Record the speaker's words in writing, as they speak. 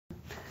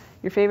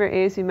Your favorite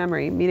ASU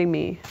memory? Meeting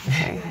me.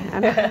 Okay.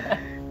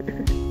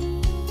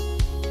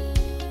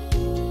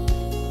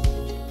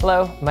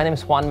 Hello, my name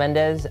is Juan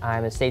Mendez.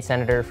 I'm a state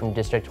senator from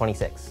District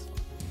 26.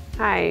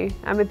 Hi,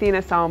 I'm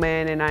Athena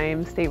Salman, and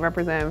I'm state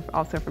representative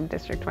also from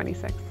District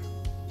 26.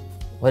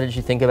 What did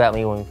you think about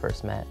me when we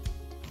first met?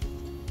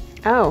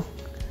 Oh,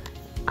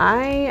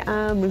 I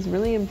was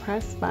really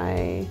impressed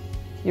by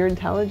your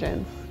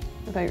intelligence.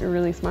 I thought you were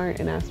really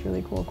smart and asked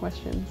really cool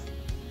questions.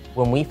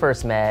 When we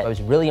first met, I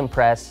was really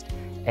impressed,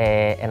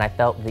 and I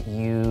felt that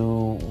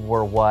you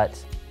were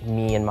what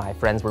me and my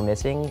friends were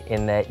missing,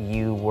 in that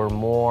you were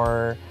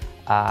more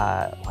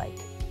like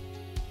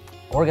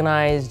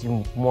organized,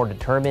 more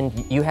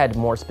determined. You had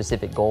more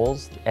specific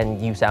goals,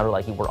 and you sounded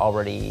like you were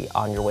already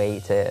on your way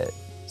to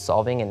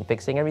solving and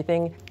fixing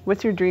everything.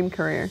 What's your dream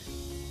career?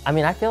 I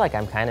mean, I feel like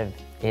I'm kind of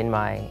in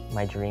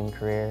my dream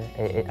career.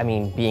 I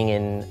mean, being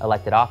in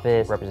elected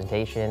office,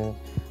 representation,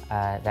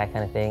 that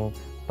kind of thing.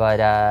 But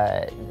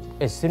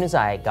as soon as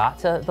I got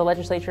to the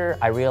legislature,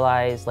 I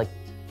realized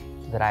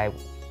that I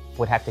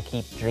would have to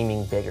keep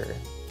dreaming bigger.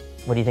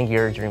 What do you think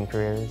your dream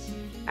career is?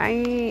 I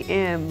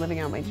am living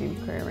out my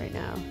dream career right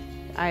now.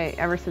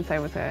 Ever since I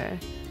was a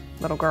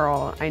little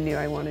girl, I knew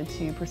I wanted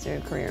to pursue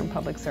a career in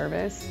public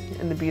service.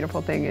 And the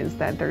beautiful thing is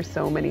that there's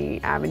so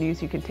many avenues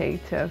you can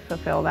take to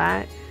fulfill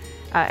that.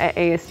 At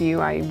ASU,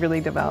 I really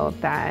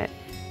developed that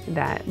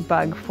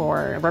bug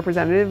for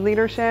representative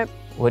leadership.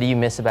 What do you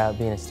miss about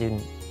being a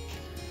student?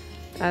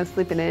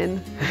 Sleeping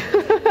in.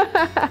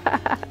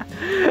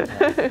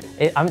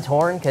 I'm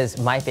torn, because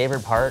my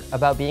favorite part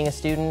about being a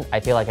student, I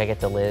feel like I get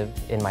to live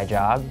in my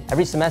job.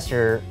 Every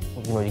semester,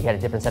 you get a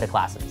different set of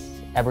classes.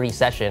 Every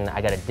session,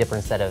 I got a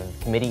different set of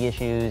committee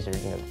issues or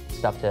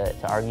stuff to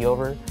argue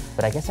over.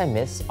 But I guess I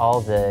miss all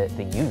the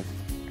youth.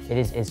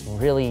 It's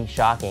really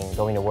shocking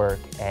going to work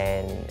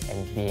and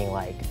being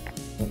like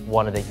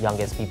one of the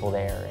youngest people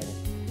there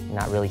and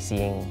not really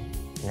seeing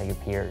your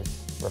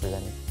peers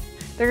represented.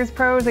 There's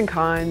pros and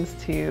cons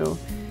to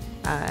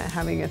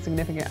having a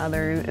significant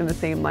other in the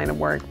same line of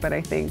work, but I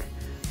think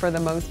for the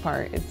most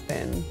part it's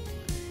been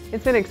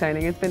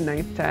exciting. It's been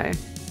nice to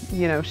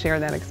share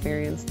that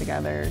experience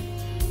together.